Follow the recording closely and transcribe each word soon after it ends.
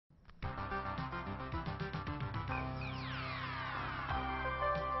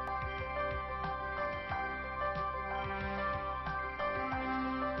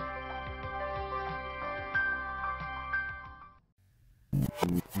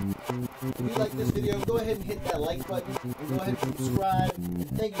If you like this video, go ahead and hit that like button and go ahead and subscribe. And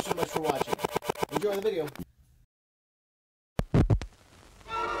thank you so much for watching. Enjoy the video.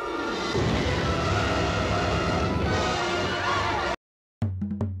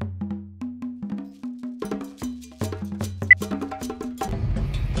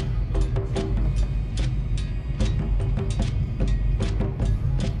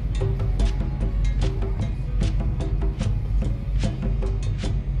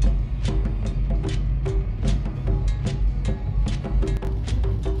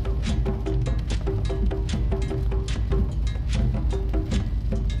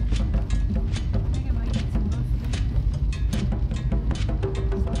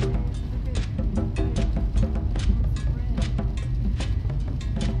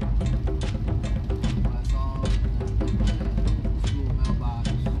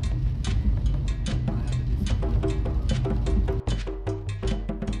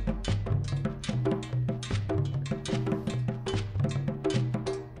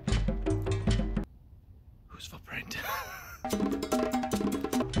 Footprint.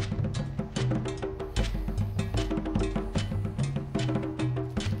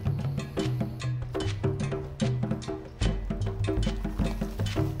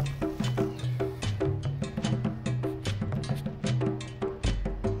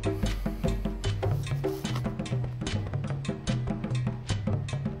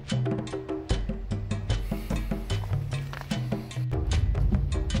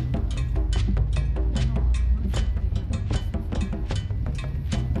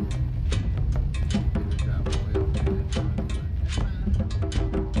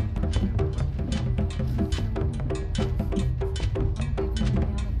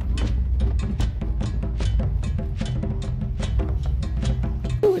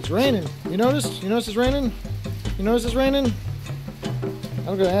 It's raining. You noticed? You notice it's raining? You notice it's raining?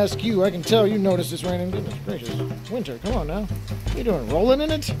 I'm gonna ask you. I can tell you noticed it's raining. Goodness gracious. Winter, come on now. What are you doing? Rolling in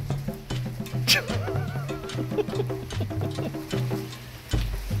it?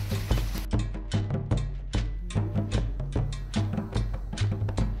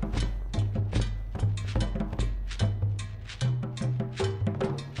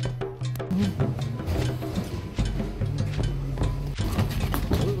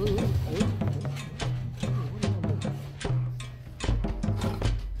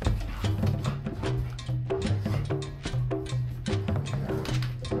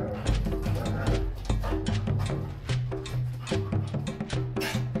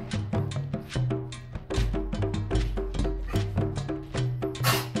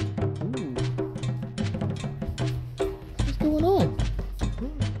 What's going on?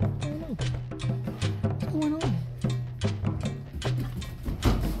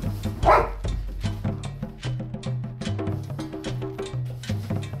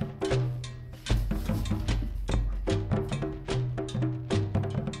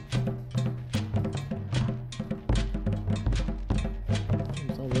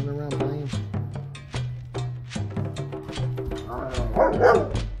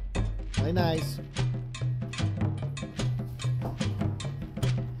 Play nice.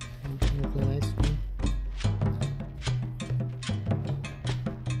 Play nice.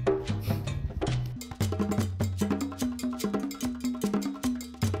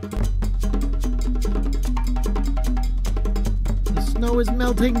 The snow is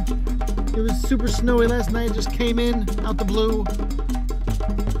melting. It was super snowy last night. It just came in out the blue.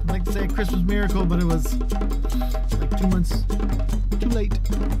 I'd like to say a Christmas miracle, but it was like 2 months too late.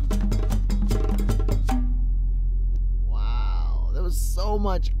 Wow, there was so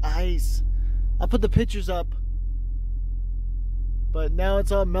much ice. I put the pictures up, but now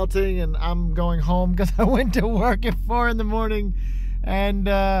it's all melting and I'm going home because I went to work at 4 in the morning, and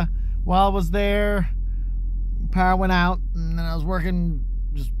while I was there, power went out, and then I was working.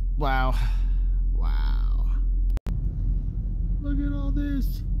 Just wow. Look at all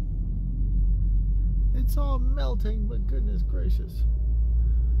this. It's all melting, but goodness gracious.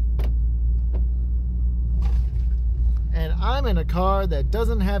 And I'm in a car that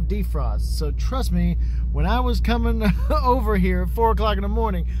doesn't have defrost, so trust me, when I was coming over here at 4 o'clock in the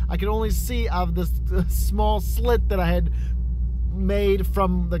morning, I could only see out of this small slit that I had made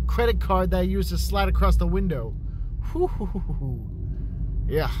from the credit card that I used to slide across the window. Whew.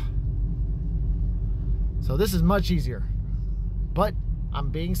 Yeah. So this is much easier, but I'm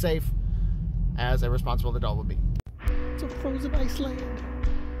being safe as a responsible adult would be. It's a frozen Iceland.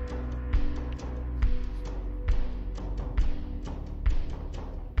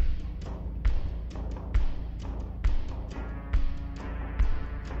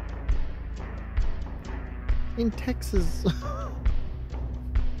 In Texas.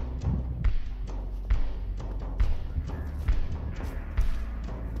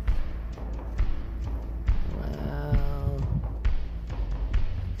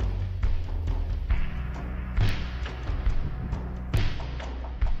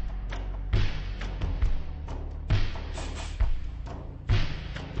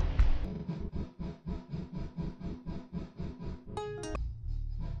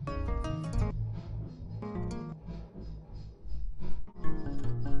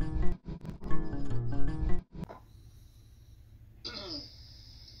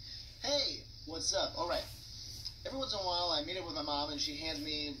 what's up? All right. Every once in a while, I meet up with my mom, and she hands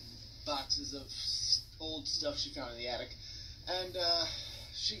me boxes of old stuff she found in the attic. And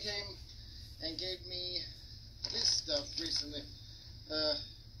she came and gave me this stuff recently.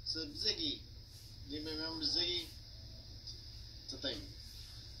 It's a Ziggy. Anybody remember Ziggy? It's a thing.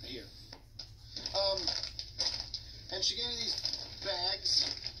 I hear. And she gave me these bags.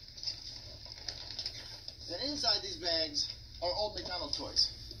 And inside these bags are old McDonald's toys.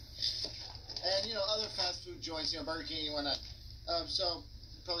 And, you know, other fast food joints, you know, Burger King and whatnot. So,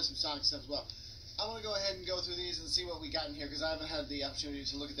 probably some Sonic stuff as well. I'm going to go ahead and go through these and see what we got in here, because I haven't had the opportunity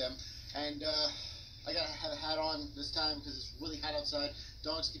to look at them. And, I got to have a hat on this time, because it's really hot outside.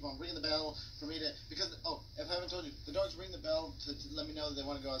 Dogs keep on ringing the bell for me to, because, oh, if I haven't told you, the dogs ring the bell to let me know that they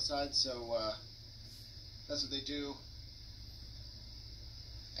want to go outside, so, that's what they do.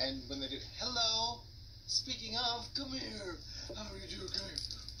 And when they do, hello, speaking of, come here, how are you doing, come here,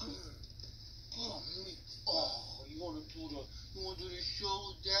 come here. Oh, you want to do the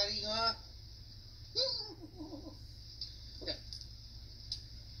show, Daddy, huh? Okay.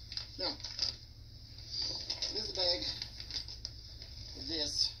 Now, this is a bag of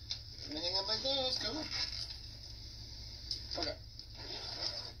this. I'm gonna hang up like this. Come on. Okay.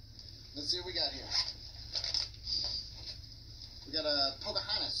 Let's see what we got here. We got a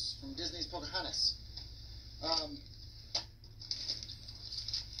Pocahontas from Disney's Pocahontas.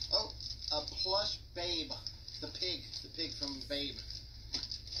 Oh, a plush Babe, the pig from Babe.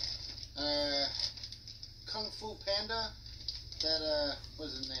 Kung Fu Panda, that, what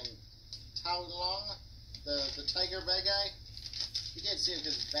is his name? Tao Long, the tiger bad guy. You can't see it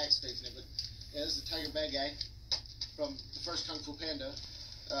because his back's facing it, but yeah, this is the tiger bad guy from the first Kung Fu Panda.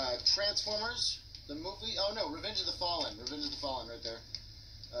 Transformers, the movie. Oh no, Revenge of the Fallen right there.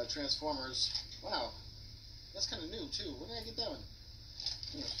 Transformers. Wow, that's kind of new too. Where did I get that one?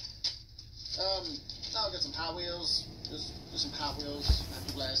 Now I've got some Hot Wheels. Just some Hot Wheels.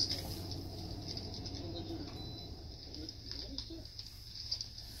 Happy Blast.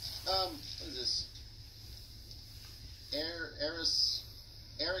 What is this?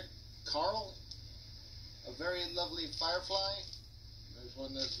 Eric Carl? A very lovely firefly. There's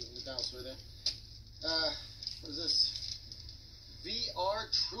one that's McDonald's right there. What is this? VR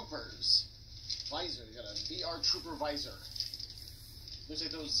Troopers. Visor. You got a VR Trooper visor. Looks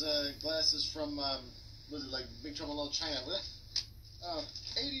like those glasses from, what is it, like Big Trouble in Little China, was it?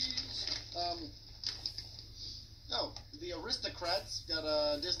 80s. Oh, the Aristocrats. Got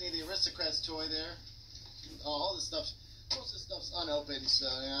a Disney The Aristocrats toy there. All this stuff, most of this stuff's unopened, so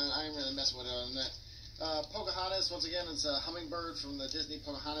I ain't really messing with it on that. Pocahontas, once again, it's a hummingbird from the Disney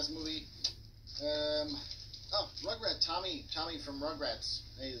Pocahontas movie. Oh, Rugrat, Tommy from Rugrats.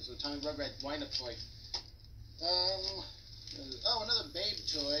 Hey, there's a Tommy Rugrat wind-up toy. Oh, another Babe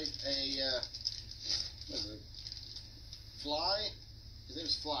toy. What is it? Fly? His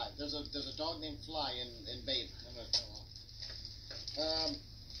name's Fly. There's a dog named Fly in Babe. I'm gonna tell him.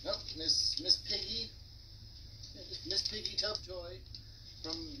 Nope, Miss Piggy. Miss Piggy tub toy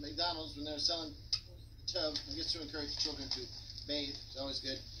from McDonald's when they're selling the tub. I guess to encourage children to bathe. It's always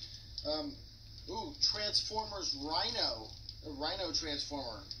good. Ooh, Transformers Rhino. A Rhino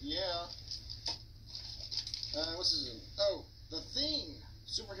Transformer. Yeah. What's his name? Oh, The Thing.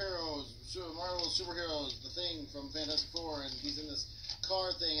 Superheroes. Marvel Superheroes. The Thing from Fantastic Four. And he's in this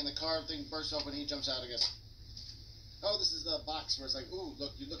car thing, and the car thing bursts open and he jumps out, I guess. Oh, this is the box where it's like, ooh,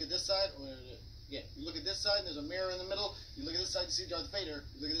 look, you look at this side. Yeah, you look at this side, and there's a mirror in the middle. You look at this side to see Darth Vader.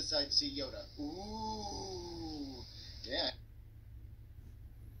 You look at this side to see Yoda. Ooh. Yeah.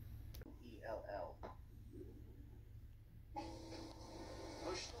 ELL.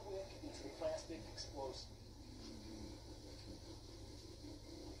 Push the wick into the plastic explosive.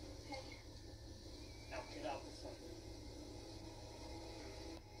 Now get out the front.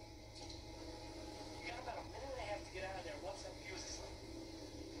 You got about a minute and a half to get out of there once that fuse is lit.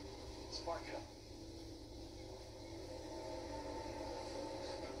 Spark it up.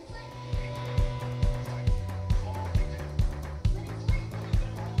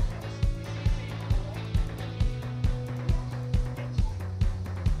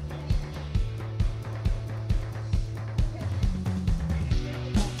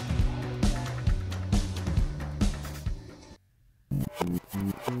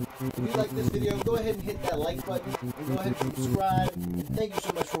 If you like this video, go ahead and hit that like button, and go ahead and subscribe. And thank you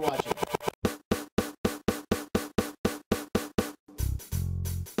so much for watching.